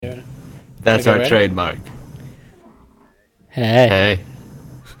That's Okay, our ready? trademark. Hey,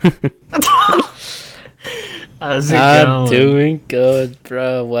 Hey. How's it I'm going? doing good,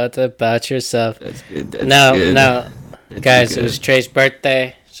 bro. What about yourself? That's good. That's No, good. no, That's guys, it good. was Trey's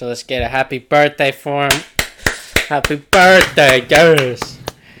birthday, so let's get a happy birthday for him. Happy birthday, guys.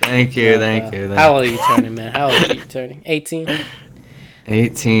 Thank you. Thank you. How old are you turning, man? How old are you turning? 18?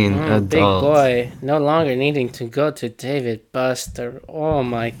 18 Big adult. boy. No longer needing to go to David Buster. Oh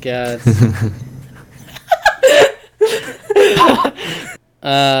my god.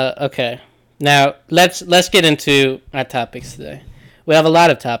 Okay. Now let's get into our topics today. We have a lot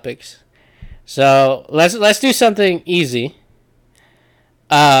of topics, so let's do something easy.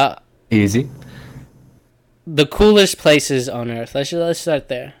 Easy. The coolest places on Earth. Let's start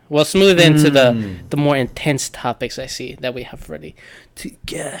there. We'll smooth into the more intense topics I see that we have ready to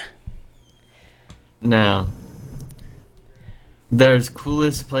get. Now, there's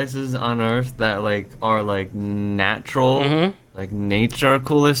coolest places on Earth that like are like natural, like nature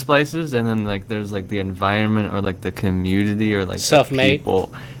coolest places, and then like there's like the environment or like the community or like the Self-made.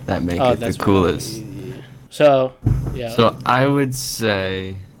 people that make Oh, it the that's coolest. So yeah. So I would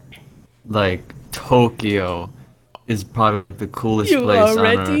say, like Tokyo is probably the coolest You place on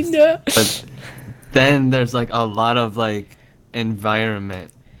already Earth. know. But then there's like a lot of like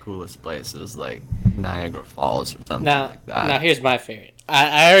environment coolest places like Niagara Falls or something like that. Now here's my favorite.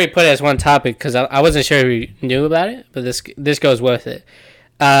 I already put it as one topic because I wasn't sure if you knew about it, but this goes with it.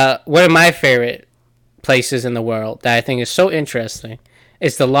 One of my favorite places in the world that I think is so interesting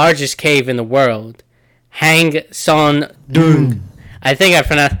is the largest cave in the world, Hang Son Doong. I think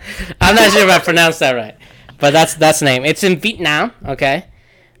I'm not sure if I pronounced that right, but that's the name. It's in Vietnam. Okay.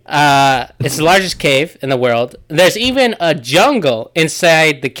 It's the largest cave in the world. There's even a jungle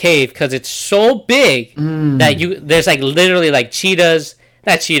inside the cave because it's so big that there's like literally like there's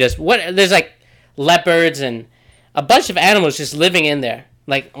like leopards and a bunch of animals just living in there,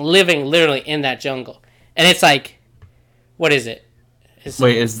 like living literally in that jungle. And it's like, what is it?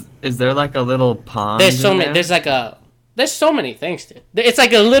 Wait, is there like a little pond? There's so in many. there? There's so many things, dude. It's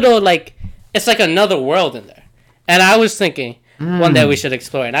like a little it's like another world in there. And I was thinking one day we should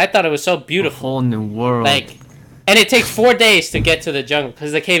explore it. And I thought it was so A beautiful. whole new world. Like, and it takes 4 days to get to the jungle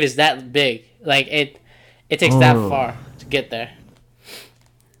because the cave is that big. Like it takes that far to get there.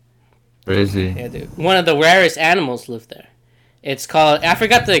 Crazy. Yeah, dude. One of the rarest animals live there. It's called, I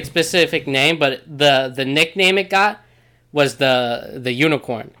forgot the specific name, but the nickname it got was the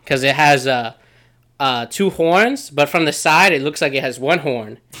unicorn because it has 2 horns, but from the side it looks like it has 1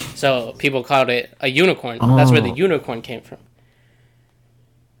 horn. So people called it a unicorn. That's where the unicorn came from.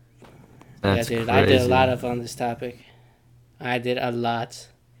 That's yeah, dude, crazy. I did a lot on this topic. I did a lot.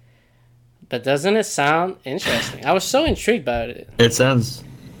 But doesn't it sound interesting? I was so intrigued by it. It sounds.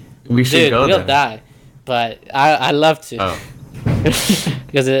 We should Dude, go we'll there. die. But I love to. Oh.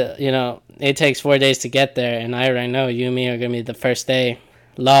 Because, it takes 4 days to get there. And I already know you and me are going to be the first day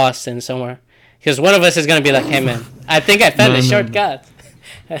lost in somewhere. Because one of us is going to be like, hey, man, I think I found a shortcut.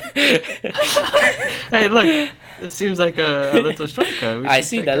 Hey, look. It seems like a little shortcut. I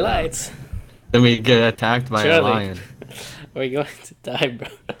see the lights. Then we get attacked by a Surely. lion. We're going to die, bro.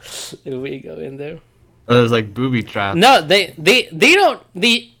 If we go in there. Oh, there's like booby traps. No, they don't.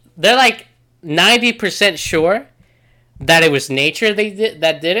 They're like 90% sure that it was nature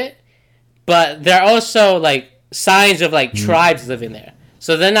that did it, but there are also like signs of like tribes living there.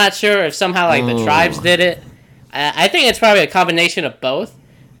 So they're not sure if somehow like the tribes did it. I think it's probably a combination of both.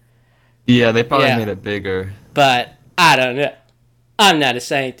 Yeah, they probably Yeah. made it bigger. But I don't know. I'm not a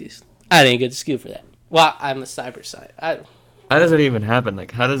scientist. I didn't go to school for that. Well, I'm a cyber scientist. How does it even happen?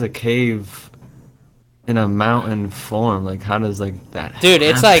 Like, how does a cave in a mountain form? Like, how does like that? Dude,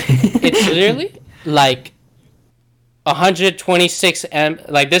 it's like happen? it's literally like 126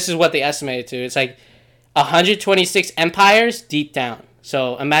 like this is what they estimated to. It's like 126 empires deep down.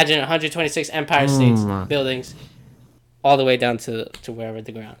 So imagine 126 empire states buildings all the way down to wherever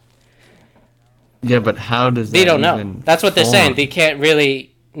the ground. Yeah, but how does They that don't know. even That's what they're saying. form? They can't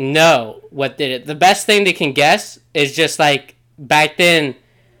really know what did it. The best thing they can guess is just like back then.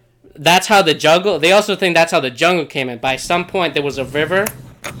 That's how the jungle. They also think that's how the jungle came in. By some point, there was a river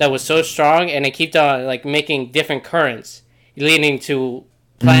that was so strong, and it kept on like making different currents, leading to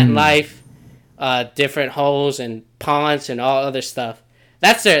plant life, different holes and ponds and all other stuff.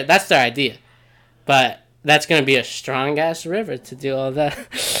 That's their idea, but that's gonna be a strong ass river to do all that.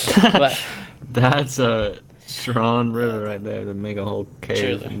 But That's a strong river right there to make a whole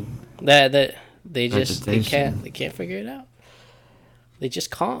cave. truly, that they Vegetation. can't figure it out. They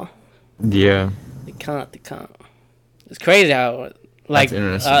just can't. Yeah. They can't. It's crazy how Like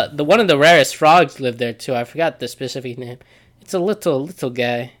the one of the rarest frogs lived there too. I forgot the specific name. It's a little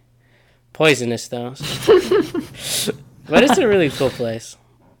guy, poisonous though. But it's a really cool place.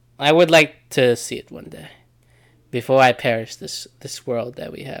 I would like to see it one day, before I perish this world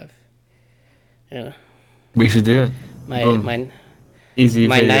that we have. Yeah. We should do it. My easy.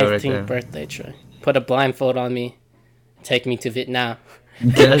 My video 19th right birthday trip. Put a blindfold on me. Take me to Vietnam.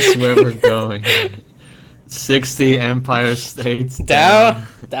 Guess where we're going. 60 Empire States down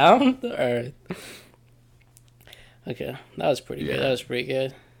to earth. Okay, that was pretty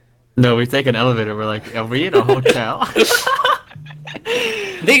good. No, we take an elevator. We're like, are we in a hotel?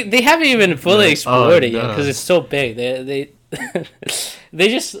 They haven't even fully explored it yet because it's so big. They they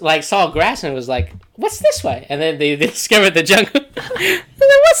just like saw grass and was like, "What's this way?" And then they discovered the jungle. Like,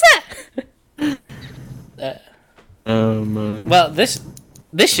 what's that? Well, this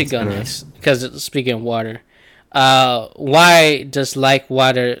should go next because speaking of water, why does like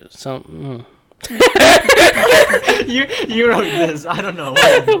water so? You wrote this. I don't know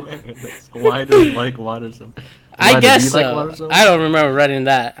why does like water so? I guess so. Like water so I don't remember writing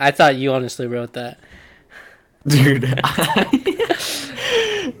that. I thought you honestly wrote that. Dude,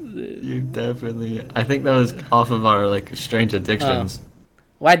 you definitely. I think that was off of our like strange addictions.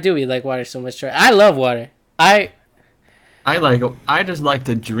 Why do we like water so much? I love water. I just like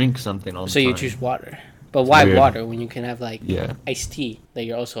to drink something all the time. So you choose water, but why water when you can have like iced tea that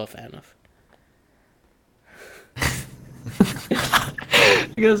you're also a fan of?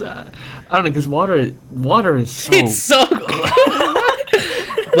 Because I don't know. Because water is so. It's so good.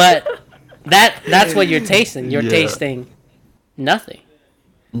 But that's what you're tasting. You're tasting nothing.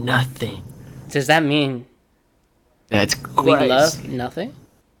 Nothing. Does that mean that's crazy. We love nothing?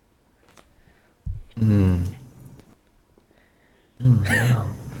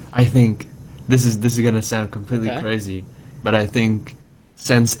 I think this is gonna sound completely crazy, but I think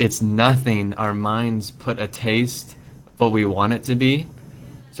since it's nothing, our minds put a taste of what we want it to be.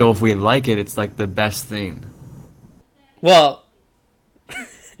 So if we like it, it's like the best thing. Well,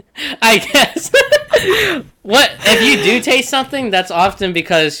 I guess. What if you do taste something? That's often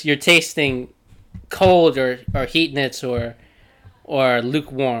because you're tasting cold or heatness or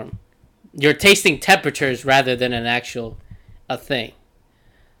lukewarm. You're tasting temperatures rather than a thing.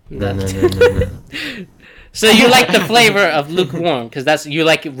 No. So you like the flavor of lukewarm because you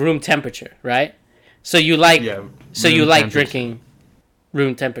like room temperature, right? So you like drinking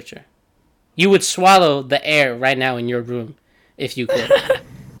room temperature. You would swallow the air right now in your room if you could.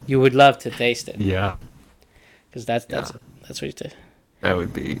 You would love to taste it. Yeah. Because that's what you did. That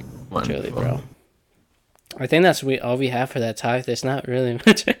would be wonderful. Truly, bro. I think that's all we have for that topic. There's not really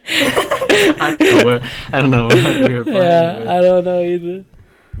much. I don't know what we were playing with. I don't know either.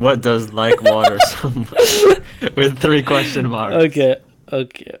 What does like water so much? With 3 question marks. Okay.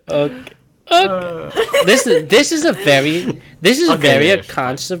 This is a very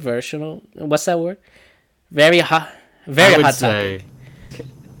controversial. What's that word? Very hot topic.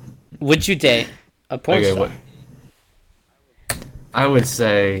 Would you date a porn star? I would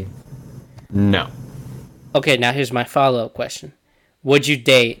say no. Okay, now here's my follow-up question. Would you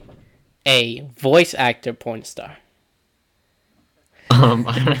date a voice actor porn star?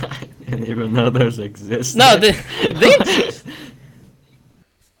 I didn't even know those exist. No, they exist.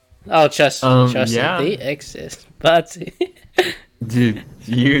 Oh, trust yeah. me, they exist. But dude,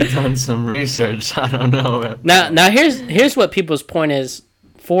 you've done some research. I don't know. Now here's what people's point is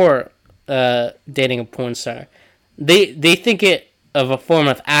for dating a porn star. They think it of a form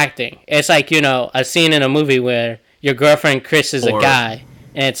of acting. It's like, a scene in a movie where your girlfriend Chris is a guy,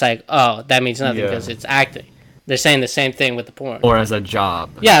 and it's like, oh, that means nothing because it's acting. They're saying the same thing with the porn. Or as a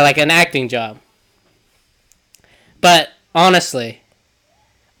job. Yeah, like an acting job. But honestly,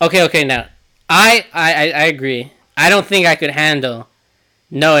 okay, now I agree. I don't think I could handle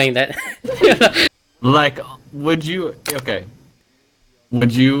knowing that. Like, would you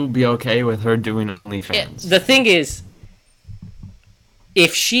be okay with her doing OnlyFans? The thing is,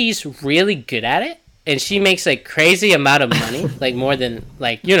 if she's really good at it and she makes a crazy amount of money, like more than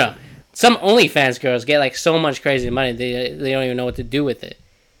some OnlyFans girls get like so much crazy money they don't even know what to do with it.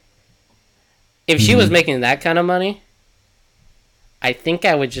 If she was making that kind of money, I think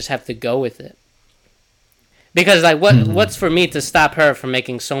I would just have to go with it. Because like what's for me to stop her from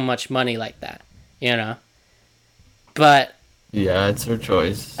making so much money like that, But yeah, it's her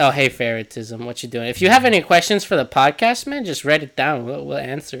choice. Oh, hey, Ferretism, what you doing? If you have any questions for the podcast, man, just write it down. We'll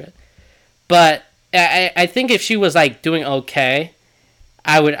answer it. But I think if she was like doing okay,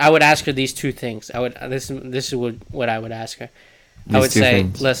 I would ask her these 2 things. This is what I would ask her. I would say,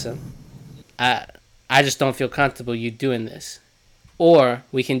 listen, I just don't feel comfortable you doing this, or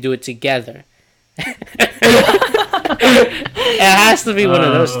we can do it together. It has to be one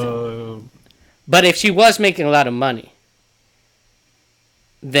of those two. But if she was making a lot of money,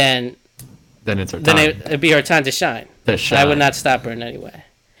 then it's her time. Then it'd be her time to shine. I would not stop her in any way.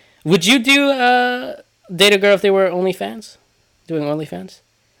 Would you date a girl if they were OnlyFans? Doing OnlyFans?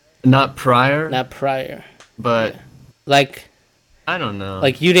 Not prior. Yeah. But like, I don't know.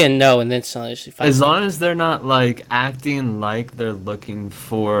 Like you didn't know, and then suddenly she finds. As long as they're not like acting like they're looking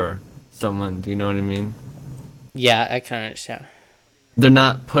for someone, do you know what I mean? Yeah, I kind of understand. They're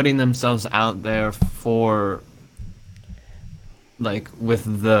not putting themselves out there for, like,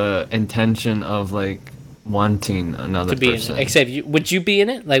 with the intention of, like, wanting another person. Except, would you be in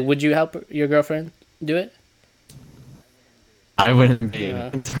it? Like, would you help your girlfriend do it? I wouldn't be in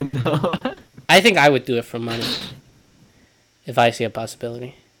it. No. I think I would do it for money. If I see a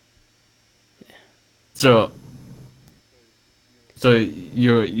possibility. Yeah. So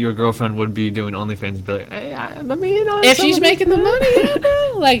your girlfriend would be doing OnlyFans, be like, hey, let me in on. If she's making the money, yeah,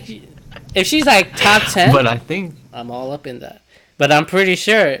 bro. Like, if she's like top 10, but I think I'm all up in that. But I'm pretty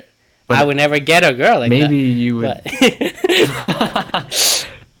sure I would never get a girl like maybe that. Maybe you would.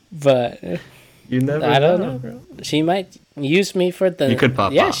 But you never. I don't know, bro. She might use me for the. You could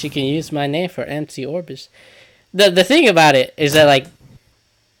pop Yeah, off. she can use my name for MC Orbis. The thing about it is that, like,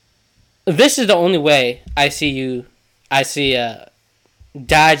 this is the only way I see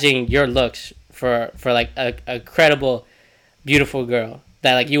dodging your looks for like a credible, beautiful girl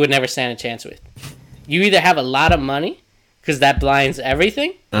that, like, you would never stand a chance with. You either have a lot of money, because that blinds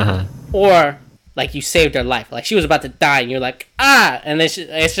everything, or, like, you saved her life. Like, she was about to die, and you're like, and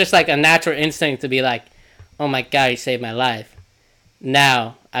it's just like a natural instinct to be like, oh my God, he saved my life.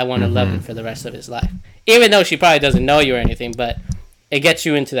 Now I want to love him for the rest of his life. Even though she probably doesn't know you or anything, but it gets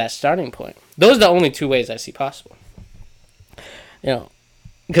you into that starting point. Those are the only two ways I see possible. You know,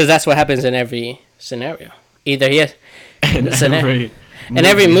 because that's what happens in every scenario. Either he has in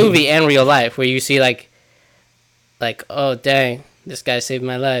every movie and real life, where you see like, oh dang, this guy saved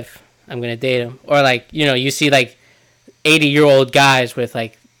my life, I'm gonna date him. Or, like, you know, you see like 80-year-old guys with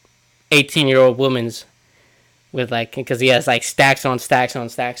like 18-year-old women's with, like, because he has like stacks on stacks on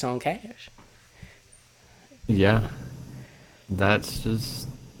stacks on cash. Yeah, that's just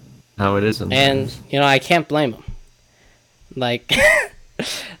how it is sometimes. And, you know, I can't blame him. Like,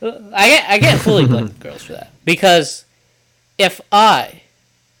 I can't fully blame girls for that. Because if I'm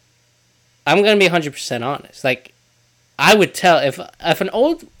going to be 100% honest. Like, I would tell, if an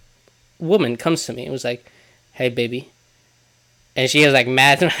old woman comes to me and was like, hey, baby, and she has, like,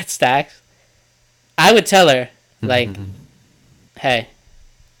 mad stacks, I would tell her, like, hey,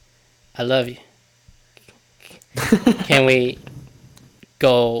 I love you. Can we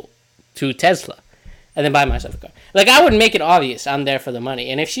go to Tesla and then buy myself a car? Like, I would make it obvious I'm there for the money.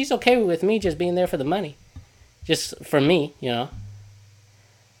 And if she's okay with me just being there for the money, just for me, you know,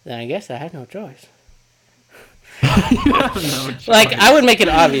 then I guess I have no choice. You have no choice. Like, I would make it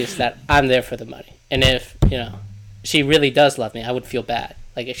obvious that I'm there for the money. And if, you know, she really does love me, I would feel bad.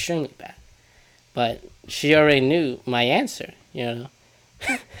 Like, extremely bad. But she already knew my answer, you know.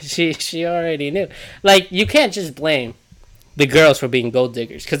 she already knew. Like, you can't just blame the girls for being gold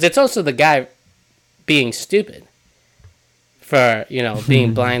diggers, because it's also the guy being stupid for, you know,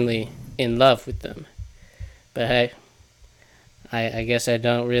 being blindly in love with them. But hey, I guess I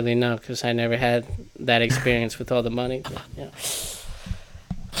don't really know, because I never had that experience with all the money. But, you know.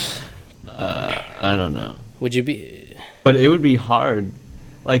 I don't know. Would you be? But it would be hard.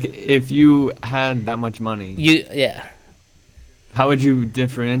 Like, if you had that much money. Yeah. How would you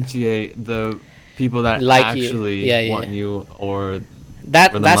differentiate the people that like actually want you, or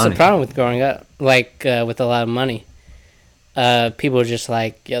that's money? the problem with growing up, like, with a lot of money. People are just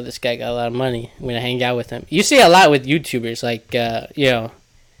like, yo, this guy got a lot of money, I'm gonna hang out with him. You see a lot with YouTubers, like, you know,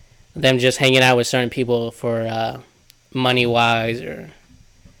 them just hanging out with certain people for money wise or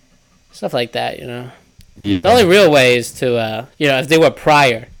stuff like that, you know. Yeah. The only real way is to, you know, if they were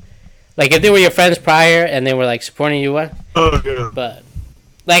prior. Like, if they were your friends prior and they were, like, supporting you, what? Oh, yeah. But,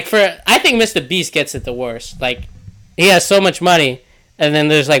 like, I think Mr. Beast gets it the worst. Like, he has so much money, and then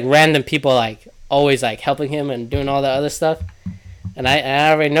there's, like, random people, like, always, like, helping him and doing all the other stuff. And I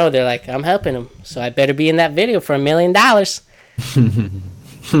already know they're like, I'm helping him, so I better be in that video for $1 million.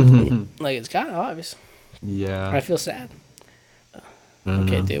 Like, it's kind of obvious. Yeah. I feel sad.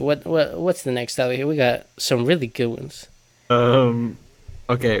 Okay, dude. What's the next topic here? We got some really good ones.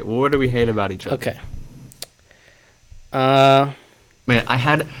 Okay, well, what do we hate about each other? Okay. Man, I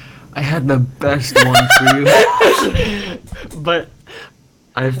had the best one for you. But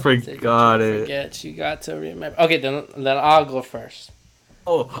I forgot it. Forget. You got to remember. Okay, then I'll go first.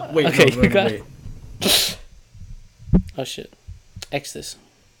 Oh, wait. Okay, no, you got wait. Oh shit. X this.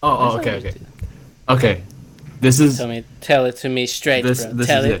 Okay. Okay. This is. Tell it to me straight, bro.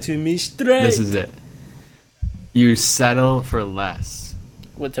 Tell it to me straight. This is it. You settle for less.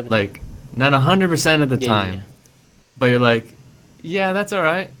 What's up? Like, not 100% of the time. Yeah. But you're like, yeah, that's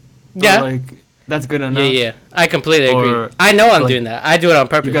alright. Yeah. Or like, that's good enough. Yeah. I completely agree. I know I'm doing that. I do it on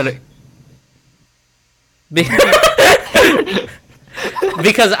purpose. You gotta.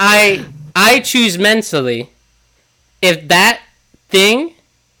 Because I choose mentally if that thing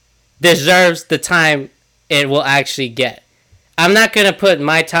deserves the time it will actually get. I'm not going to put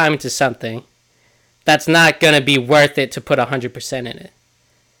my time into something that's not going to be worth it to put 100% in it.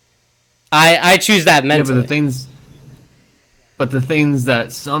 I choose that mentally. Yeah, but the things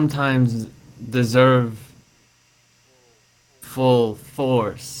that sometimes deserve full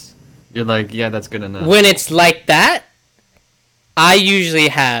force, you're like, yeah, that's good enough. When it's like that, I usually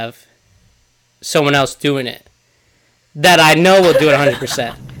have someone else doing it that I know will do it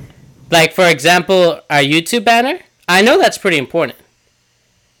 100%. Like, for example, our YouTube banner, I know that's pretty important.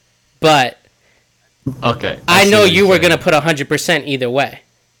 But okay, I know you were going to put 100% either way.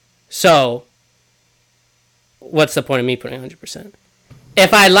 So, what's the point of me putting 100%?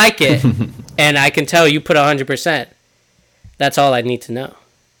 If I like it and I can tell you put 100%, that's all I need to know.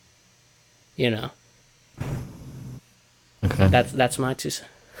 You know. Okay. That's my 2 cents.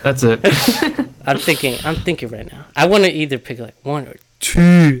 That's it. I'm thinking right now. I want to either pick like 1 or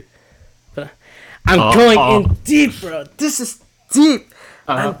 2. But I'm going in deep, bro. This is deep.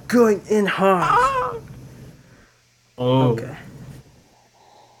 I'm going in hard. Oh. Okay.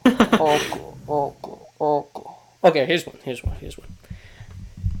 Okay, here's one.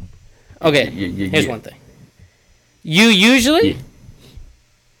 Okay, here's one thing. You usually,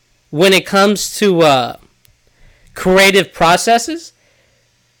 when it comes to creative processes,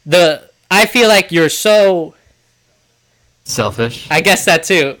 I feel like you're so selfish. I guess that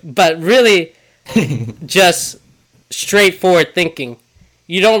too, but really just straightforward thinking.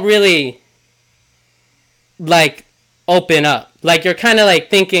 You don't really like open up. Like you're kind of like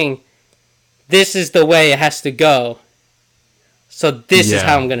thinking this is the way it has to go. So this is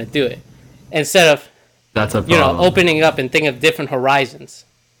how I'm going to do it. Instead of that's a problem. Opening up and thinking of different horizons.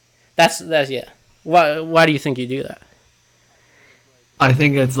 That's yeah. Why do you think you do that? I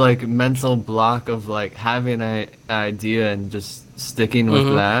think it's like mental block of like having an idea and just sticking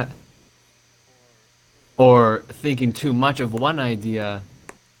with that, or thinking too much of one idea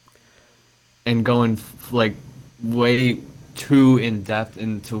and going like way too in depth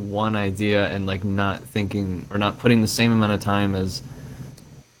into one idea and like not thinking or not putting the same amount of time as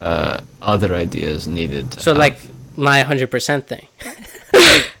other ideas needed. So like my 100% thing.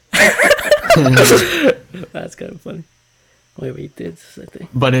 That's kind of funny. Wait, we did I think.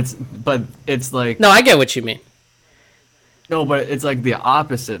 But it's like no, I get what you mean. No, but it's like the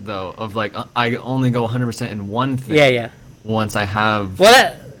opposite though of like I only go 100% in one thing. Yeah. Once I have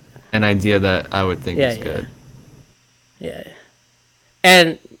an idea that I would think is good. Yeah.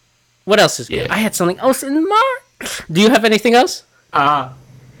 And what else is good? I had something else in mind. Do you have anything else? I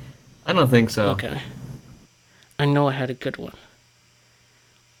don't think so. Okay. I know I had a good one.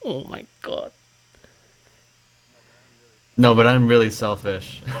 Oh my god. No, but I'm really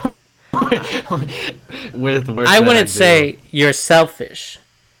selfish. With work I wouldn't say you're selfish.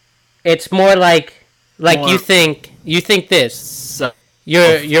 It's more like you think this.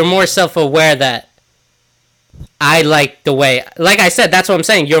 You're more self-aware that I like the way. Like I said, that's what I'm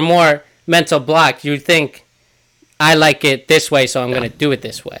saying. You're more mental block. You think I like it this way, so I'm going to do it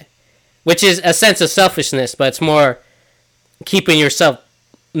this way. Which is a sense of selfishness, but it's more keeping yourself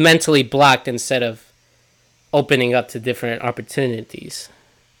mentally blocked instead of opening up to different opportunities.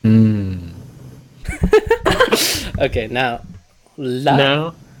 Okay, now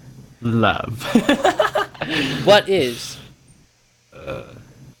love. Love. What is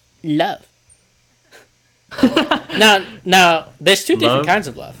love? Now, there's two different kinds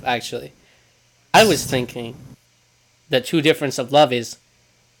of love, actually. I was thinking the two difference of love is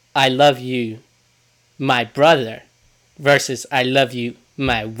I love you, my brother, versus I love you,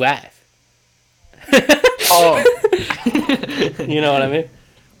 my wife. You know what I mean?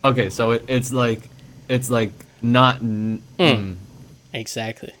 Okay, so it's like not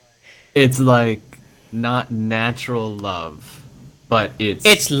exactly. It's like not natural love, but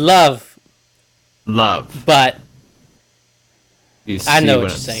it's love, but I know what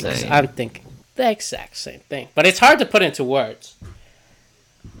you're saying. 'Cause I'm thinking the exact same thing, but it's hard to put into words.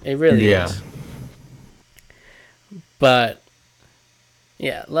 It really is. But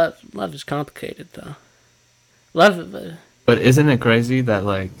Yeah, love is complicated though. Love, But isn't it crazy that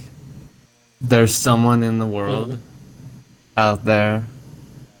like there's someone in the world out there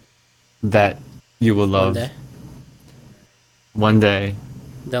that you will love one day,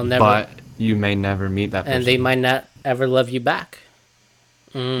 they'll never, but you may never meet that person. and they might not ever love you back.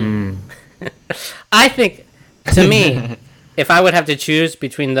 I think, to me, if I would have to choose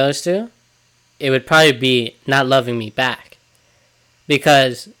between those two, it would probably be not loving me back.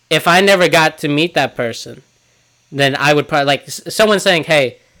 Because if I never got to meet that person, then I would probably, like, someone saying,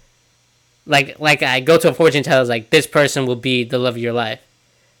 hey, like I go to a fortune teller, like, this person will be the love of your life.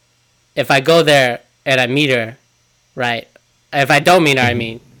 If I go there and I meet her, right, if I don't meet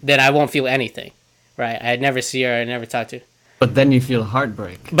her, then I won't feel anything, right? I'd never see her, I'd never talk to her. But then you feel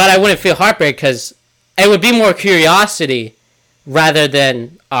heartbreak. But I wouldn't feel heartbreak because it would be more curiosity rather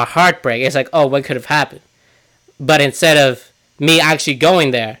than a heartbreak. It's like, oh, what could have happened? But instead of me actually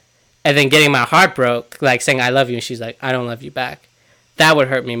going there and then getting my heart broke, like saying I love you, and she's like, I don't love you back, that would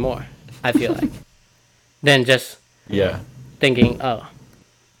hurt me more, I feel like, than just thinking, oh,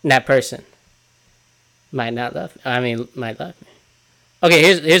 that person might love me.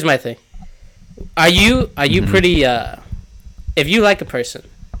 Okay, here's my thing. Are you pretty if you like a person,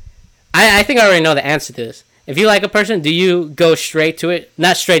 I think I already know the answer to this. If you like a person, do you go straight to it?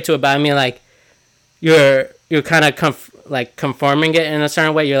 Not straight to it, but I mean, like, you're kind of conforming it in a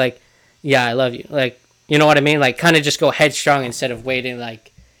certain way. You're like, yeah, I love you. Like, you know what I mean? Like, kind of just go headstrong instead of waiting.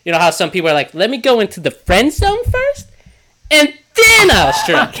 Like, you know how some people are like, let me go into the friend zone first, and then I'll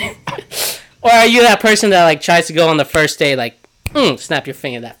strike. Or are you that person that, like, tries to go on the first day, like, snap your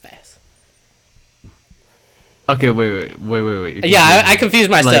finger that fast? Okay, wait. Yeah, I confused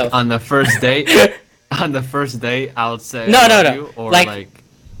myself. Like, on the first date, I would say no. You, or like,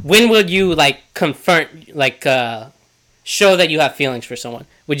 when would you, like, confront, like, show that you have feelings for someone?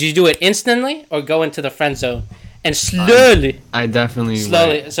 Would you do it instantly or go into the friend zone and slowly? I definitely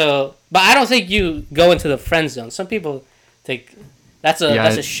slowly. Wait. So, but I don't think you go into the friend zone. Some people think that's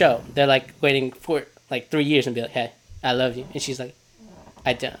a show. They're like waiting for like 3 years and be like, "Hey, I love you," and she's like,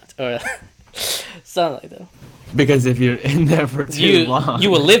 "I don't," or something like that. Because if you're in there for too long, you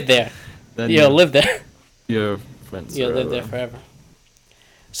will live there. You'll live there. Your friends. You'll live there forever.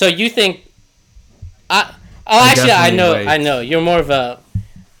 So you think? I know. You're more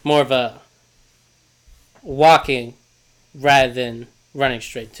of a walking rather than running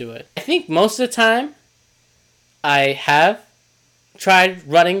straight to it. I think most of the time, I have tried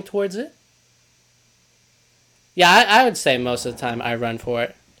running towards it. Yeah, I would say most of the time I run for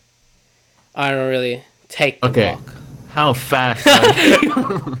it. I don't really take the walk. How fast are you?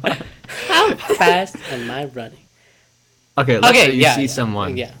 How fast am I running? Okay, let's say you see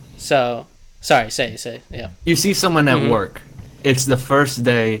someone. Yeah. So, sorry, say, yeah. You see someone at work. It's the first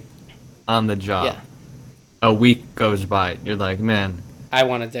day on the job. Yeah. A week goes by. You're like, man, I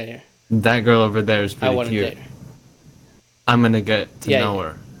want to date her. That girl over there is pretty cute. Date her. I'm going to get to know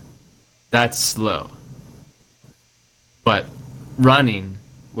her. That's slow. But running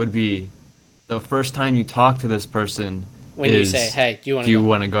would be the first time you talk to this person. When you say, hey, do you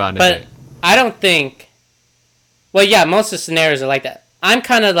want to go on a date? But I don't think... Well, yeah, most of the scenarios are like that. I'm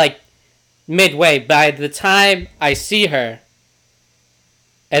kind of like midway. By the time I see her,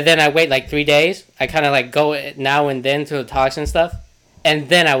 and then I wait like 3 days, I kind of like go now and then to the talks and stuff. And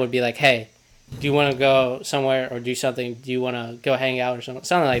then I would be like, hey, do you want to go somewhere or do something? Do you want to go hang out or something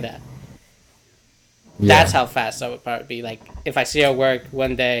like that? Yeah. That's how fast I would probably be. Like, if I see her work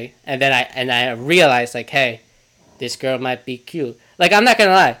one day, and then I realize, like, hey, this girl might be cute. Like, I'm not going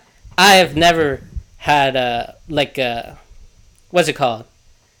to lie. I have never had, what's it called?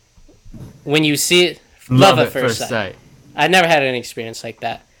 When you see it, love at first sight. I never had an experience like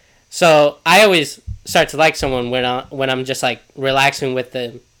that. So, I always start to like someone when I'm just, like, relaxing with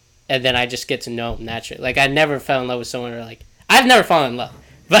them, and then I just get to know them naturally. Like, I never fell in love with someone, or, like, I've never fallen in love.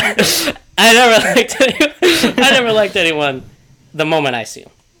 But I never liked anyone the moment I see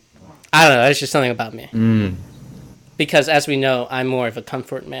them. I don't know. It's just something about me. Because as we know, I'm more of a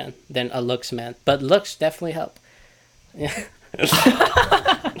comfort man than a looks man. But looks definitely help. Yeah.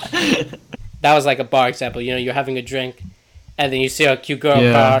 That was like a bar example. You know, you're having a drink, and then you see a cute girl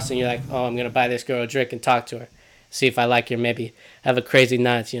across, and you're like, oh, I'm going to buy this girl a drink and talk to her. See if I like her, maybe have a crazy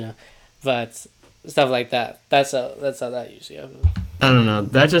night, you know. But stuff like that. That's how that usually happens. I don't know.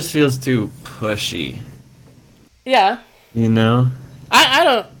 That just feels too pushy. Yeah. You know?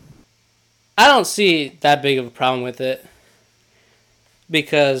 I don't see that big of a problem with it.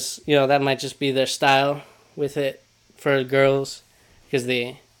 Because, you know, that might just be their style with it for girls. Because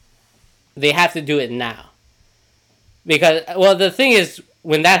they have to do it now. Because, well, the thing is,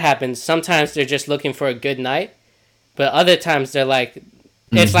 when that happens, sometimes they're just looking for a good night, but other times they're like,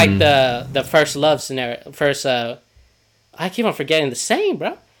 it's like the first love scenario. I keep on forgetting the saying,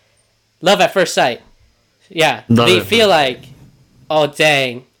 bro. Love at first sight. Yeah, they feel like, oh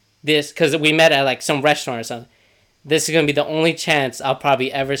dang, this, because we met at like some restaurant or something. This is gonna be the only chance I'll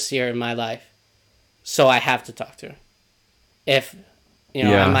probably ever see her in my life, so I have to talk to her. If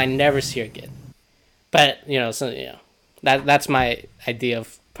I might never see her again. But that's my idea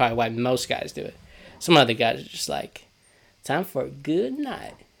of probably why most guys do it. Some other guys are just like, time for a good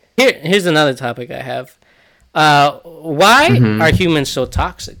night. Here's another topic I have. Why are humans so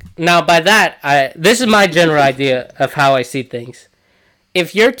toxic? Now, by that, this is my general idea of how I see things.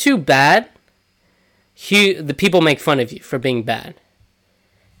 If you're too bad, the people make fun of you for being bad.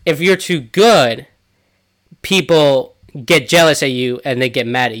 If you're too good, people get jealous at you and they get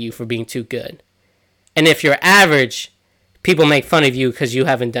mad at you for being too good. And if you're average, people make fun of you because you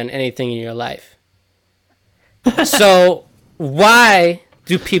haven't done anything in your life. So why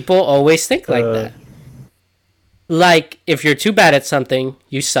do people always think like that? Like, if you're too bad at something,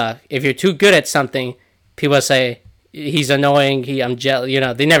 you suck. If you're too good at something, people say, he's annoying, I'm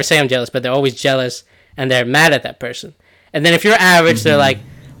jealous. They never say I'm jealous, but they're always jealous, and they're mad at that person. And then if you're average, they're like,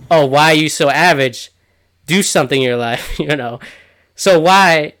 oh, why are you so average? Do something in your life, So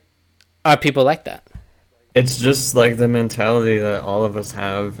why are people like that? It's just like the mentality that all of us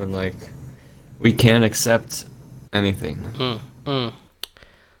have, and like, we can't accept anything.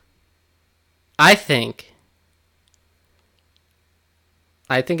 I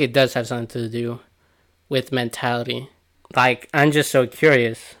think it does have something to do with mentality. Like, I'm just so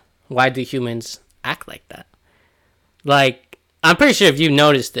curious, why do humans act like that? Like, I'm pretty sure if you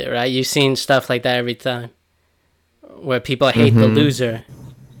noticed it, right? You've seen stuff like that every time, where people hate the loser,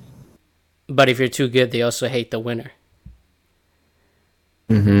 but if you're too good, they also hate the winner.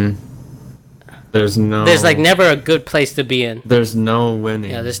 There's like never a good place to be in. There's no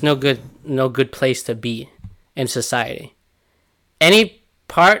winning. Yeah, there's no good place to be in society. Any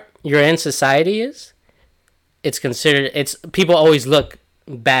part you're in society it's considered, people always look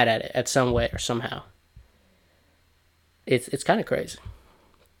bad at it at some way or somehow. It's kind of crazy.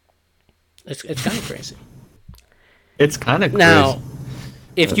 It's kind of crazy. It's kind of crazy. Now,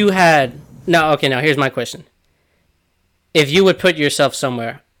 if you had now here's my question. If you would put yourself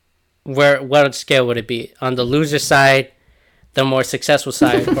somewhere, what scale would it be? On the loser side, the more successful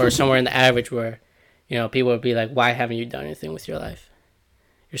side, or somewhere in the average where, people would be like, why haven't you done anything with your life?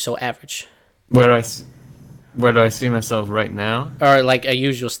 You're so average. Where do I see myself right now? Or like a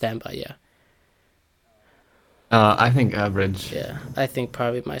usual standby, yeah. I think average. Yeah, I think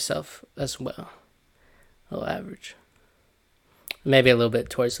probably myself as well. A little average. Maybe a little bit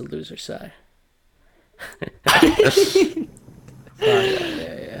towards the loser side.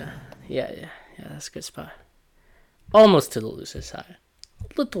 Yeah, that's a good spot. Almost to the loser side. A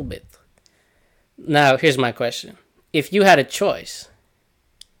little bit. Now, here's my question. If you had a choice,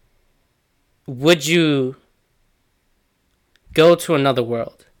 would you go to another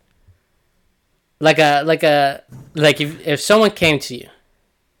world? If someone came to you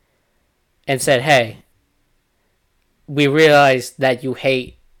and said, hey, we realize that you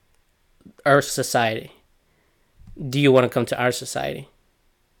hate Earth society. Do you want to come to our society?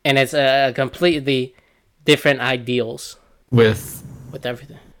 And it's a completely different ideals. With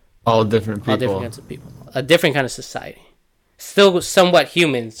everything. All different people. All different kinds of people. A different kind of society. Still somewhat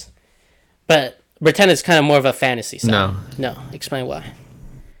humans, but pretend it's kind of more of a fantasy side. No. Explain why.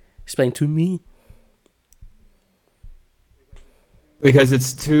 Explain to me. Because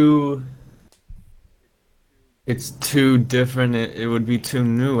it's too different. It would be too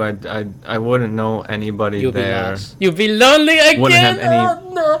new. I wouldn't know anybody. You'll there. Be lost. You'll be lonely again. Wouldn't have any. Oh,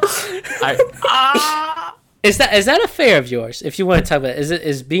 no. Is that a fear of yours? If you want to talk about it,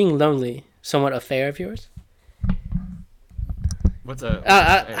 is being lonely somewhat a fear of yours? What's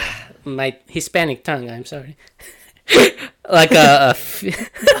a my Hispanic tongue? I'm sorry. Like a fear.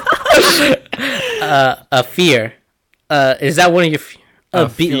 Is that one of your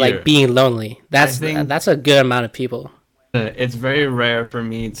fear? Like being lonely? That's a good amount of people. It's very rare for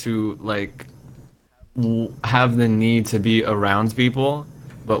me to like have the need to be around people,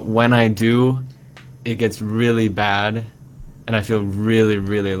 but when I do, it gets really bad, and I feel really,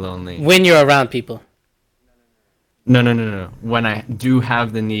 really lonely. When you're around people? No. When I do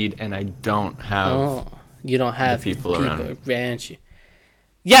have the need, and I don't have. You don't have people around you.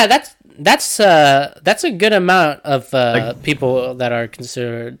 Yeah, that's a good amount of people that are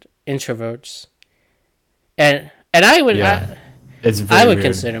considered introverts, and I would it's very I would weird.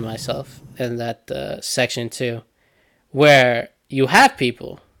 consider myself in that section too, where you have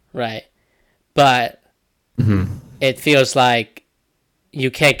people, right? But it feels like you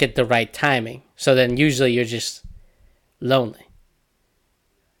can't get the right timing. So then usually you're just lonely.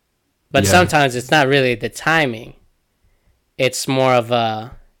 But sometimes it's not really the timing. It's more of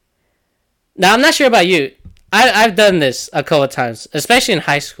a... Now, I'm not sure about you. I've done this a couple of times, especially in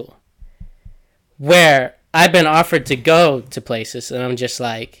high school, where I've been offered to go to places, and I'm just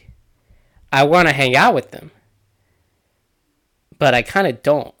like, I want to hang out with them. But I kind of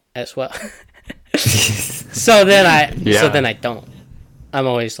don't as well. So then I don't. I'm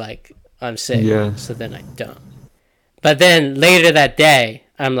always like, I'm sick. Yeah. So then I don't. But then later that day,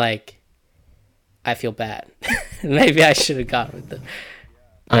 I'm like, I feel bad. Maybe I should have gone with them.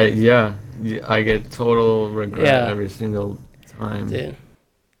 I get total regret every single time. Dude.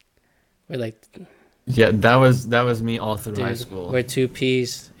 We're like... Yeah, that was me all through high school. We're two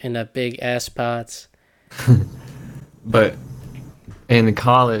peas in a big ass pots. But in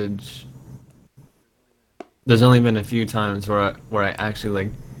college, there's only been a few times where I actually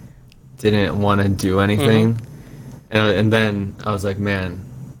like didn't want to do anything, and then I was like, man,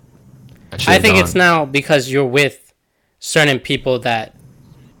 I think it's now because you're with certain people that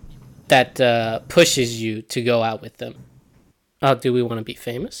pushes you to go out with them. Oh, do we want to be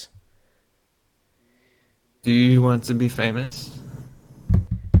famous? Do you want to be famous?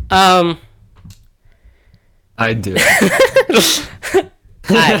 I do.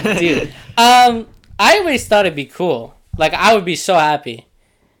 I do. I always thought it'd be cool. Like, I would be so happy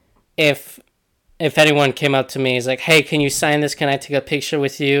if anyone came up to me and was like, hey, can you sign this? Can I take a picture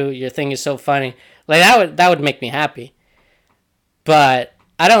with you? Your thing is so funny. Like, that would make me happy. But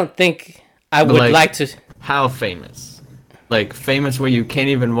I don't think I would like to... How famous? Like, famous where you can't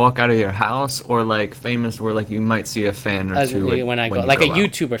even walk out of your house, or like famous where like you might see a fan or two when I go. Like a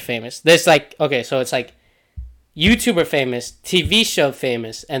YouTuber famous. There's like, okay, so it's like YouTuber famous, TV show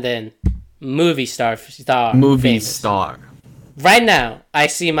famous, and then movie star famous. Star. Right now, I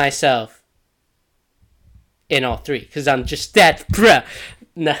see myself in all three because I'm just that bruh.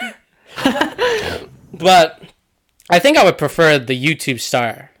 No. But I think I would prefer the YouTube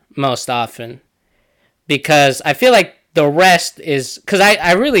star most often because I feel like the rest is... Because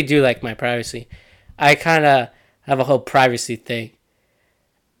I really do like my privacy. I kind of have a whole privacy thing.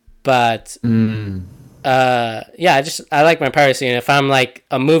 But, I like my privacy. And if I'm like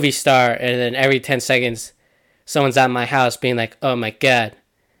a movie star and then every 10 seconds someone's at my house being like, oh my God,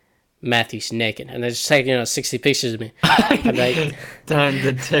 Matthew's naked. And they're just taking, 60 pictures of me. I'm like... Time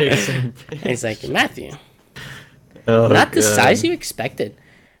to take some pictures. And he's like, Matthew, not the size you expected.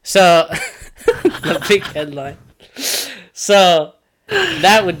 So, the big headline. So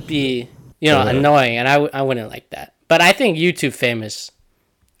that would be, annoying, and I wouldn't like that. But I think YouTube famous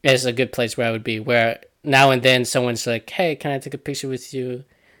is a good place where I would be, where now and then someone's like, hey, can I take a picture with you?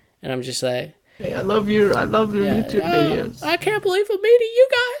 And I'm just like, hey, I love your YouTube videos. I can't believe I'm meeting you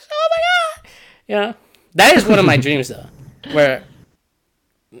guys. Oh my God. That is one of my dreams though, where,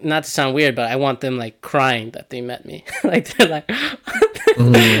 not to sound weird, but I want them like crying that they met me. Like they're like, oh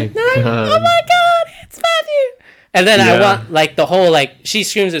my God, it's Matthew. And then I want like the whole like she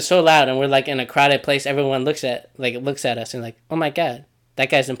screams it so loud and we're like in a crowded place. Everyone looks at us and like, oh my God, that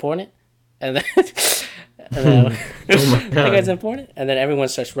guy's important. And then, oh my God, that guy's important. And then everyone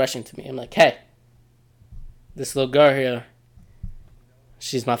starts rushing to me. I'm like, hey, this little girl here,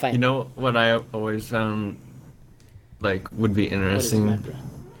 she's my fan. You know what I always found like would be interesting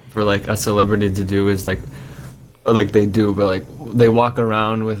for like a celebrity to do is like they do, but like they walk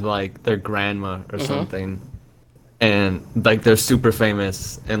around with like their grandma or something. And like they're super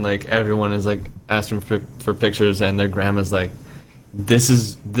famous, and like everyone is like asking for pictures, and their grandma's like, "This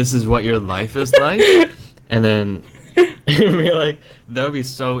is what your life is like," and then we're like, that would be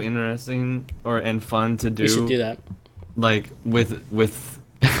so interesting and fun to do. We should do that. Like with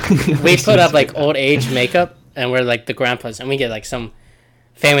we put up like old age makeup, and we're like the grandpas, and we get like some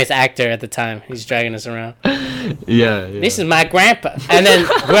famous actor at the time. He's dragging us around. Yeah. This is my grandpa. And then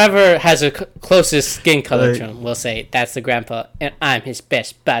whoever has the closest skin color to him will say, that's the grandpa, and I'm his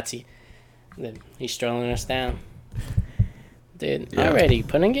best buddy. Then he's strolling us down. Dude, already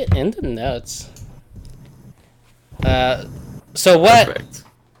putting it in the notes. So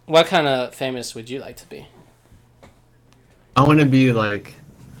what kind of famous would you like to be? I want to be like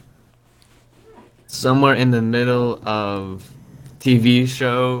somewhere in the middle of TV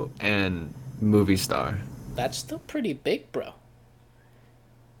show and movie star. That's still pretty big, bro.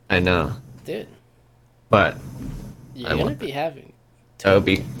 I know. Dude. But you're gonna be having that'd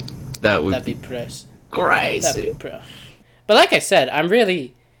be crazy. Crazy. That'd be pro. But like I said, I'm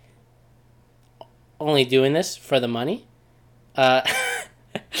really only doing this for the money. Uh,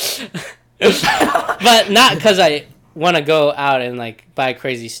 but not because I want to go out and like buy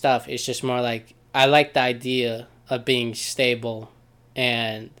crazy stuff. It's just more like I like the idea of being stable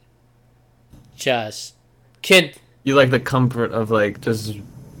and just You like the comfort of like just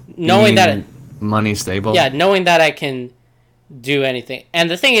knowing that money stable. Yeah, knowing that I can do anything. And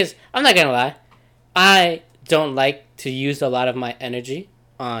the thing is, I'm not gonna lie, I don't like to use a lot of my energy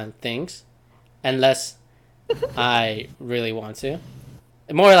on things unless I really want to.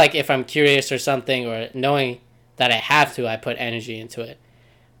 More like if I'm curious or something, or knowing that I have to, I put energy into it.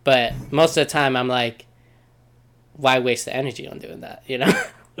 But most of the time, I'm like, why waste the energy on doing that? You know,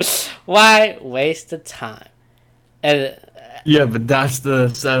 why waste the time? And yeah, but that's the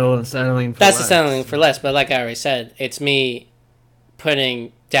settling. That's the settling for less. But like I already said, it's me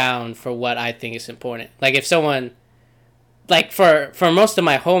putting down for what I think is important. Like if someone, like for most of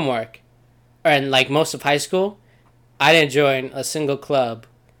my homework, and like most of high school, I didn't join a single club.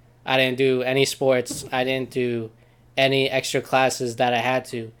 I didn't do any sports. I didn't do any extra classes that I had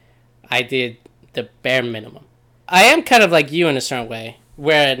to. I did the bare minimum. I am kind of like you in a certain way,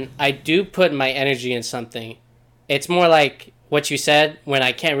 where I do put my energy in something. It's more like what you said, when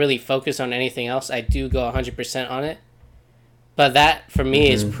I can't really focus on anything else, I do go 100% on it. But that, for me,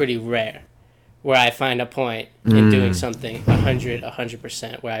 is pretty rare, where I find a point in doing something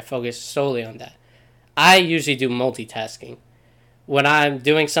 100%, where I focus solely on that. I usually do multitasking. When I'm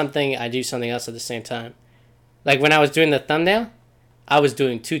doing something, I do something else at the same time. Like when I was doing the thumbnail, I was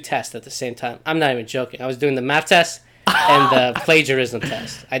doing 2 tests at the same time. I'm not even joking. I was doing the math test and the plagiarism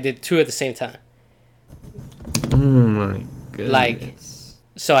test. I did 2 at the same time. Oh my goodness. Like,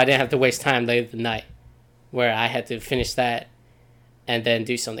 so I didn't have to waste time late at the night where I had to finish that and then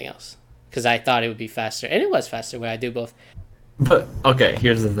do something else. Because I thought it would be faster. And it was faster when I do both. But, okay,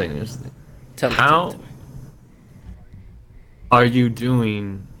 here's the thing. Tell me. How are you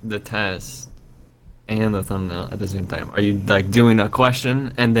doing the test and the thumbnail at the same time? Are you like doing a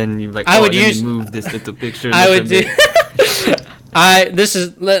question and then you like you move this little picture? I would do.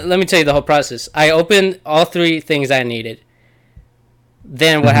 Let me tell you the whole process. I opened all 3 things I needed.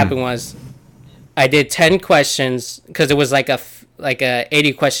 Then what happened was, I did 10 questions because it was like a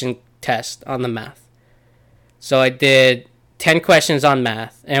 80 question test on the math. So I did 10 questions on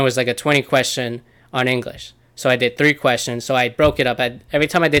math, and it was like a 20 question on English. So I did 3 questions. So I broke it up. Every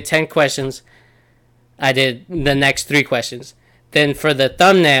time I did 10 questions, I did the next 3 questions. Then for the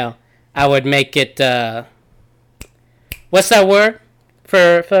thumbnail, I would make it, what's that word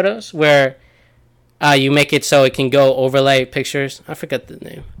for photos? Where you make it so it can go overlay pictures. I forgot the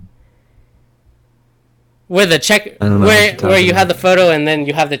name. Where the where you have the photo and then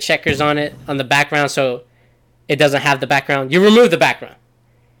you have the checkers on it on the background, so it doesn't have the background. You remove the background.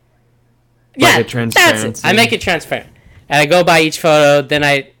 Like yeah, that's it. I make it transparent, and I go by each photo. Then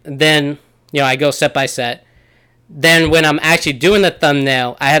I go set by set. Then when I'm actually doing the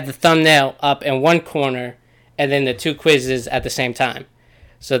thumbnail, I have the thumbnail up in one corner, and then the 2 quizzes at the same time.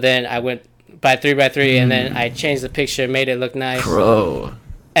 So then I went by 3 by 3, and then I changed the picture, made it look nice. Bro.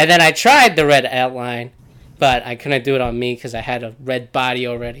 And then I tried the red outline, but I couldn't do it on me because I had a red body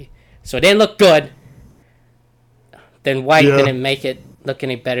already. So it didn't look good. Then white didn't make it look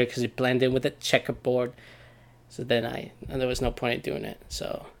any better because it blended with the checkerboard. So then there was no point in doing it.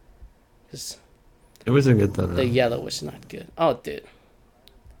 So, because it was a good thumbnail. The yellow was not good. Oh, dude,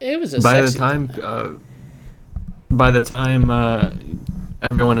 it was a. By the time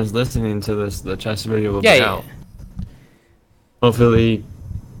everyone is listening to this, the chess video will be out. Hopefully,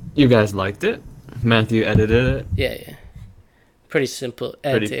 you guys liked it. Matthew edited it. Yeah. Pretty simple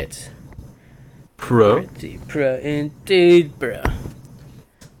edit. Pro. Pretty pro indeed, bro.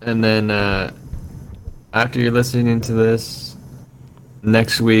 And then after you're listening to this,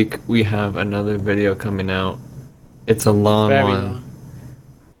 next week we have another video coming out. It's a long one. Long.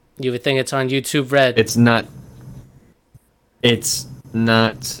 You would think it's on YouTube Red. It's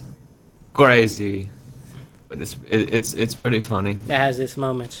not crazy, but it's pretty funny. It has its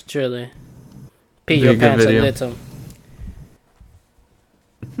moments, truly. Pee your pants a little.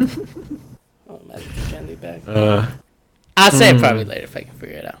 Gently back. I'll say it probably later if I can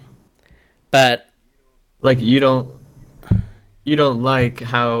figure it out. But like you don't like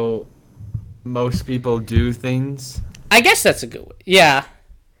how most people do things? I guess that's a good way. Yeah.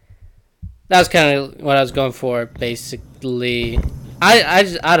 That was kind of what I was going for, basically.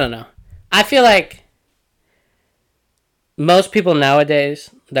 I don't know. I feel like most people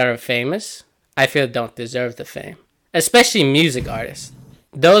nowadays that are famous, I feel don't deserve the fame. Especially music artists.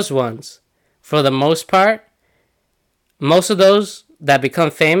 Those ones, for the most part, most of those that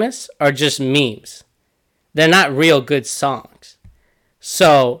become famous are just memes. they're not real good songs.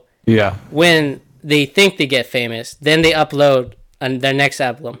 So Yeah. when they think they get famous, then they upload on their next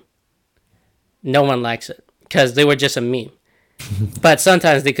album. No one likes it because they were just a meme. But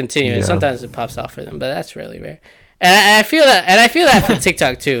sometimes they continue, and sometimes it pops off for them. But that's really rare. And I feel that for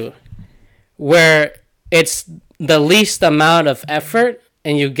TikTok too, where it's the least amount of effort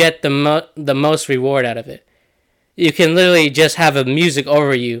and you get the most reward out of it. You can literally just have a music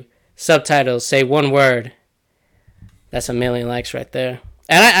over you, subtitles, say one word. That's 1 million likes right there.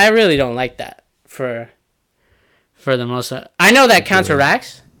 And I really don't like that for the most part. I know that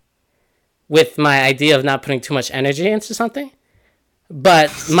counteracts with my idea of not putting too much energy into something.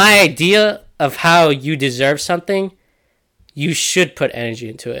 But my idea of how you deserve something, you should put energy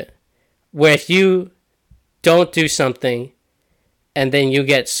into it. Where if you don't do something and then you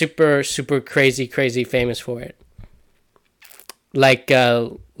get super, super crazy famous for it. Like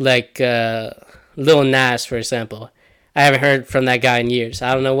Lil Nas, for example. I haven't heard from that guy in years.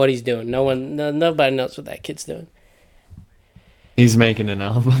 I don't know what he's doing. Nobody knows what that kid's doing. He's making an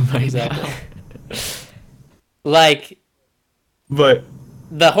album right now. Like, but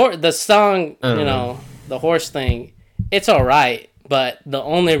the song, the horse thing, it's all right. But the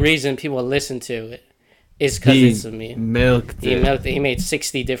only reason people listen to it is because it's a meme. He made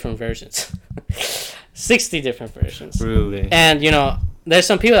 60 different versions. 60 different versions. Really? And, there's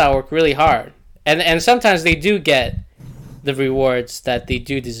some people that work really hard. And sometimes they do get the rewards that they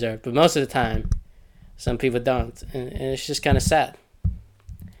do deserve. But most of the time, some people don't. And it's just kind of sad.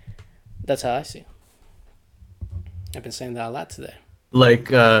 That's how I see it. I've been saying that a lot today. Like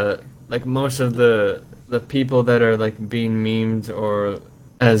most of the people that are like being memed or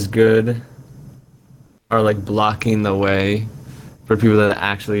as good are like blocking the way for people that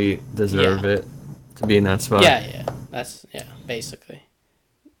actually deserve it to be in that spot. Yeah. That's basically.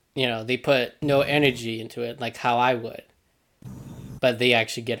 They put no energy into it like how I would. But they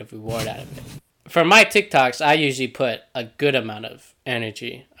actually get a reward out of it. For my TikToks, I usually put a good amount of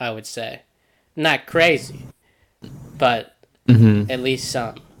energy, I would say. Not crazy, but at least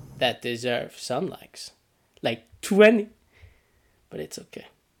some that deserve some likes. Like 20. But it's okay.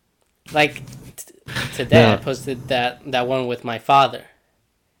 Like today I posted that one with my father.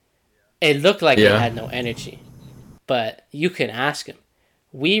 It looked like it had no energy. But you can ask him.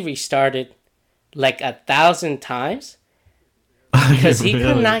 We restarted like 1,000 times. Because he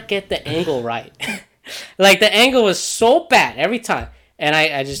could not get the angle right. Like, the angle was so bad every time. And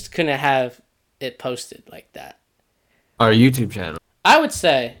I just couldn't have it posted like that. Our YouTube channel. I would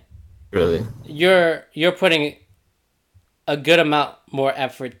say... Really? You're putting a good amount more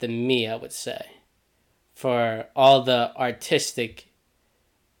effort than me, I would say. For all the artistic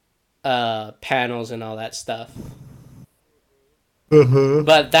panels and all that stuff.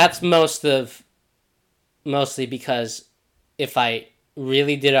 But that's mostly because... If I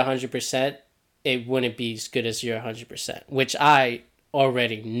really did 100%, it wouldn't be as good as your 100%, which I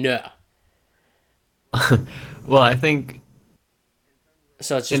already know. Well, I think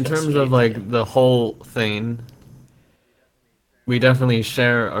so. It's just in terms of like the whole thing, we definitely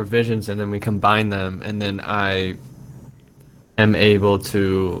share our visions and then we combine them, and then I am able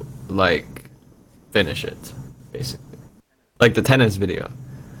to like finish it, basically, like the tennis video.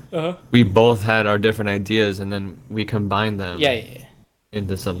 We both had our different ideas, and then we combined them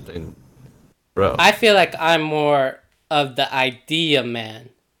into something, bro. I feel like I'm more of the idea man.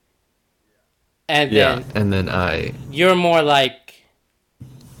 And then you're more like,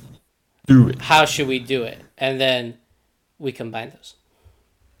 do it. How should we do it? And then we combine those.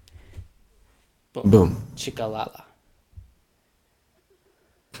 Boom. Chikalala.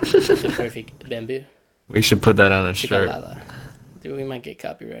 The perfect bamboo. We should put that on a shirt. Chikalala. Dude, we might get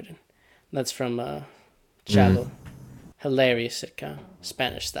copyrighted. That's from Chalo. Hilarious sitcom.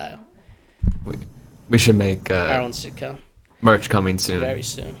 Spanish style. We should make our own sitcom. Merch coming soon. Very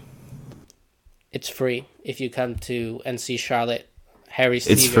soon. It's free if you come to NC Charlotte. Harry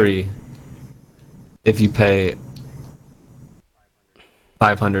Steven. It's free if you pay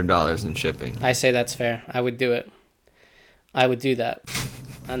 $500 in shipping. I say that's fair. I would do it. I would do that.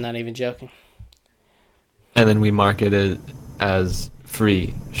 I'm not even joking. And then we market it as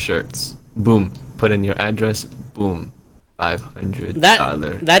free shirts. Boom. Put in your address. Boom.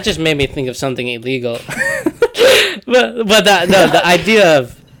 $500. That just made me think of something illegal. but the idea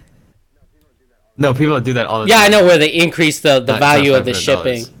of... No, people do that all the time. Yeah, I know, where they increase the value of the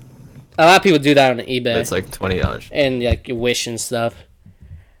shipping. A lot of people do that on eBay. It's like $20. And like Wish and stuff.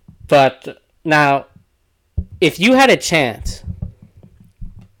 But now, if you had a chance...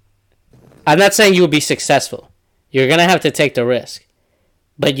 I'm not saying you would be successful. You're going to have to take the risk.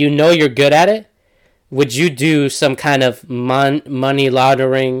 But you know you're good at it. would you do some kind of money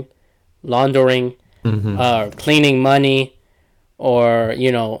laundering, or cleaning money, or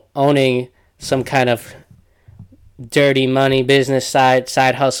owning some kind of dirty money business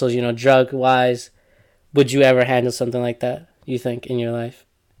side hustles, drug wise? Would you ever handle something like that, you think, in your life?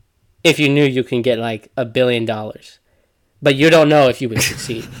 If you knew you can get like $1 billion, but you don't know if you would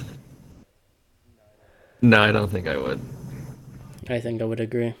succeed. No, I don't think I would. I think I would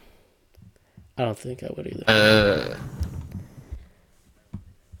agree. I don't think I would either.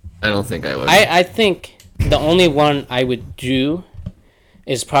 I don't think I would. I think the only one I would do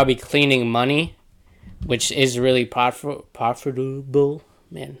is probably cleaning money, which is really profitable.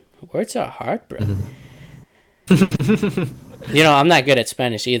 Man, words are hard, bro. I'm not good at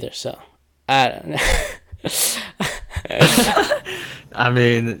Spanish either, so I don't know. I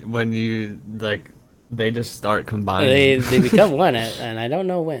mean, when you they just start combining. They become one, and I don't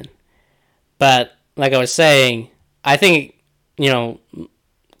know when. But like I was saying, I think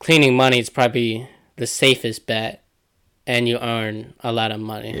cleaning money is probably the safest bet, and you earn a lot of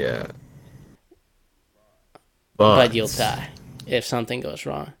money. Yeah. But you'll die if something goes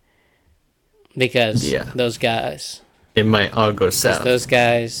wrong, because those guys. It might all go south. Those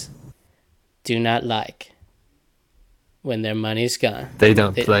guys do not like when their money's gone. They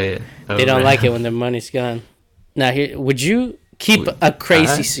don't play it. They don't like it when their money's gone. Now, here, would you keep a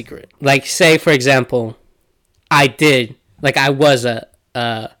crazy secret? Like, say, for example, I was a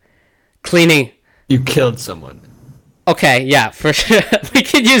cleaning. You killed someone. Okay, yeah, for sure. We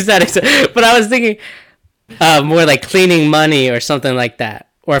could use that example. But I was thinking more like cleaning money or something like that.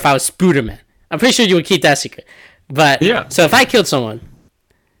 Or if I was Spooderman. I'm pretty sure you would keep that secret. But, so if I killed someone,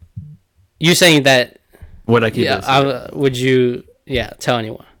 you saying that... Would I keep it secret? Would you, tell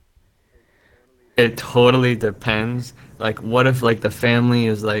anyone? It totally depends. Like, what if, the family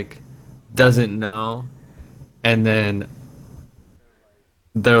is, doesn't know, and then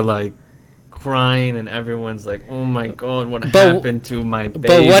they're, crying, and everyone's like, oh, my God, what happened to my baby?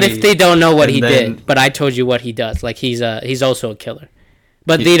 But what if they don't know what he did, but I told you what he does? Like, he's also a killer.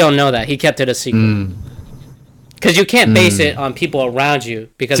 But they don't know that. He kept it a secret. Because you can't base it on people around you,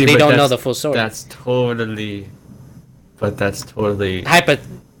 because they don't know the full story. That's totally...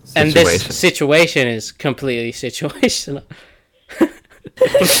 And this situation is completely situational.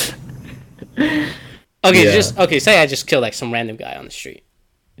 Say I just killed some random guy on the street.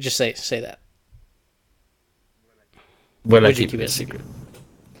 Just say that. Would I keep it a secret?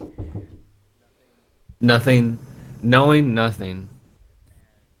 Nothing. Knowing nothing.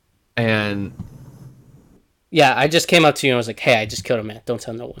 And... Yeah, I just came up to you and I was like, hey, I just killed a man. Don't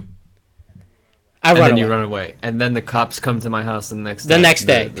tell no one. You run away. And then the cops come to my house the next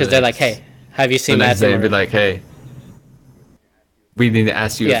day. Because they're like, hey, have you seen Matthew? The next day, and be like, hey, we need to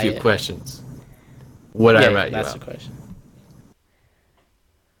ask you a few questions. Would I rat you out? That's the question.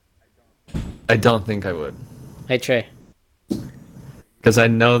 I don't think I would. Hey, Trey. Because I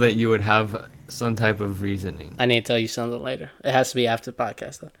know that you would have some type of reasoning. I need to tell you something later. It has to be after the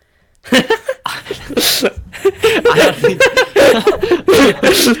podcast, though.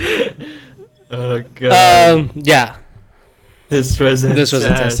 Oh God. Yeah. This was a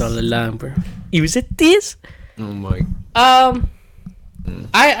test on the line, bro. You was it this? Oh my.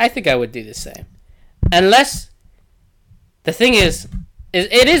 I think I would do the same, unless the thing is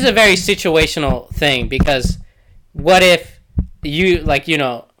it is a very situational thing, because what if you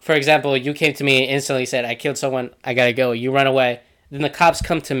for example, you came to me and instantly said, I killed someone, I gotta go. You run away. Then the cops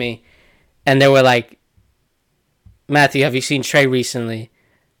come to me and they were like, Matthew, have you seen Trey recently?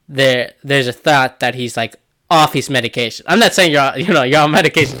 There's a thought that he's off his medication. I'm not saying you're on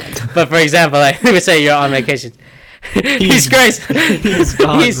medication, but for example, let me say you're on medication. He's crazy. He's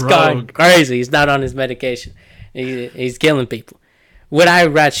gone crazy. He's not on his medication. He's killing people. Would I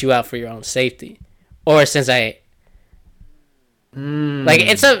rat you out for your own safety, or since I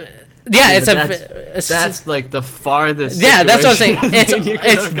that's the farthest. Yeah, that's what I'm saying.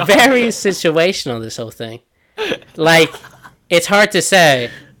 It's very situational, this whole thing. It's hard to say.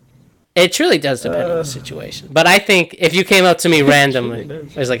 It truly does depend on the situation. But I think if you came up to me randomly,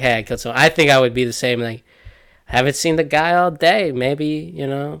 it was like, hey, I killed someone, I think I would be the same. I haven't seen the guy all day. Maybe,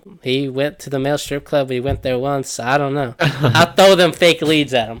 he went to the male strip club. He went there once. I don't know. I'll throw them fake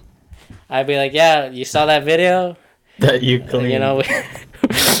leads at him. I'd be like, yeah, you saw that video? That you cleaned.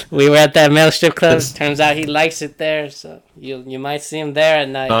 We were at that male strip club. Turns out he likes it there. So you might see him there at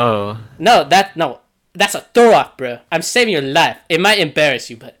night. Oh. No, that's a throw off, bro. I'm saving your life. It might embarrass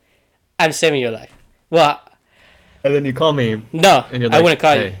you, but I'm saving your life. Well, and then you call me. No, I wouldn't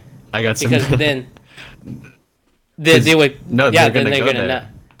call you. I got some. Because then they would. No, they're gonna know.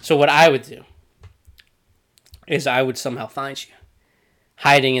 So what I would do is I would somehow find you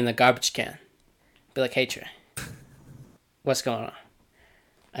hiding in the garbage can. Be like, hey, Trey, what's going on?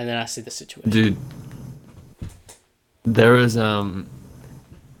 And then I see the situation. Dude, there was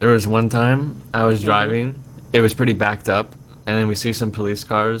one time I was driving. It was pretty backed up, and then we see some police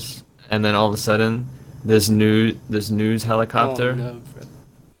cars, and then all of a sudden, this news helicopter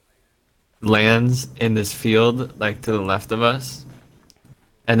lands in this field, like to the left of us,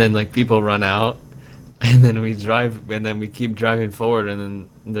 and then like people run out, and then we keep driving forward, and then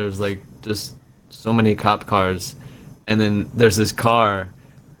there's like just so many cop cars, and then there's this car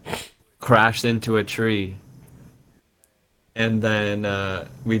crashed into a tree, and then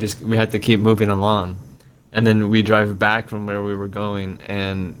we had to keep moving along, and then we drive back from where we were going,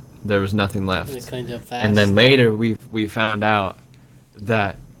 and there was nothing left. And then later we found out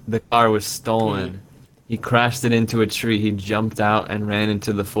that the car was stolen. He crashed it into a tree. He jumped out and ran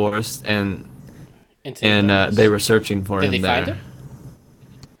into the forest, and they were searching for him there. Find him?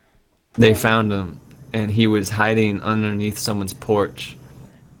 They found him, and he was hiding underneath someone's porch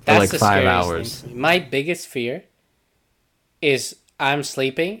for like 5 hours. My biggest fear is I'm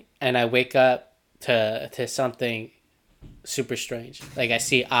sleeping and I wake up to something super strange. Like I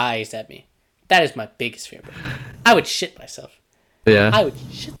see eyes at me. That is my biggest fear, bro. I would shit myself. Yeah. I would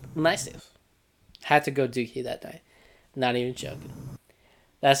shit myself. Had to go dookie that night. Not even joking.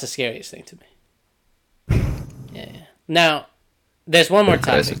 That's the scariest thing to me. Yeah. Now, there's one more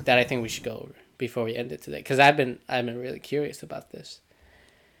topic that I think we should go over before we end it today, because I've been really curious about this.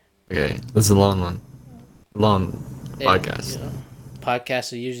 Okay, this is a long one. Long podcast. You know,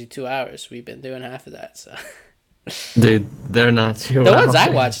 podcasts are usually 2 hours. We've been doing half of that, so. Dude, they're not 2 hours. The ones I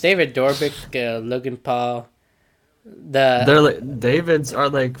watched, David Dobrik, Logan Paul. David's are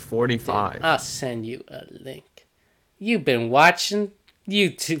like 45. Dude, I'll send you a link. You've been watching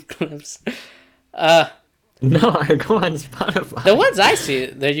YouTube clips. No, I go on Spotify. The ones I see,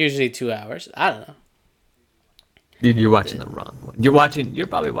 they're usually 2 hours. I don't know. Dude, you're watching the wrong one. You're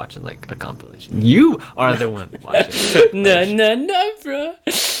probably watching like a compilation. You are the one watching. No, bro.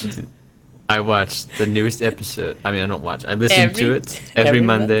 I watched the newest episode. I mean, I don't watch. I listen to it every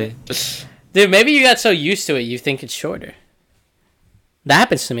Monday. Dude, maybe you got so used to it, you think it's shorter. That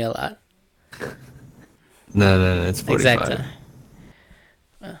happens to me a lot. No, it's 45. Exactly.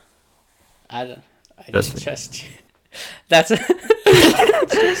 I don't trust you. That's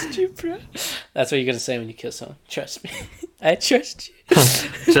trust you, bro. That's what you're gonna say when you kill someone. Trust me. I trust you.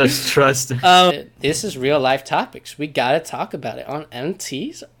 Just trust. This is real life topics. We gotta talk about it on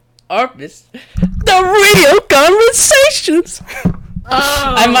MT's Orbis. The real conversations.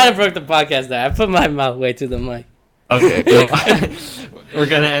 Oh. I might have broke the podcast there. I put my mouth way to the mic. Okay, we're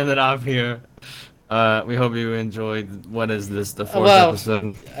gonna end it off here. We hope you enjoyed. What is this? The fourth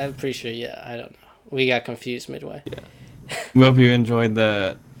episode? I'm pretty sure. Yeah, I don't know. We got confused midway. Yeah. We hope you enjoyed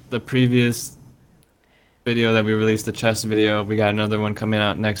the previous video that we released, the chess video. We got another one coming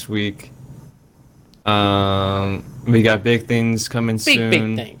out next week. We got big things coming soon.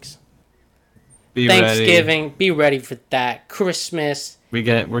 Big things. Be Thanksgiving. ready. Be ready for that. Christmas. We're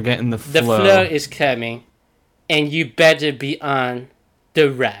getting the flow. The flow is coming, and you better be on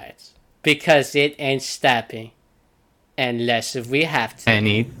the ride because it ain't stopping unless if we have to.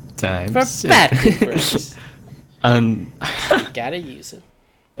 Anytime. For bad purposes. Gotta use it.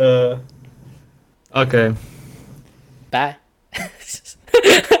 Okay. Bye.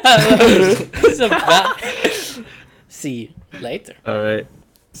 See you later. All right.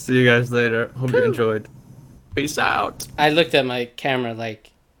 See you guys later. Hope you enjoyed. Peace out. I looked at my camera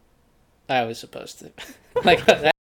like I was supposed to. Like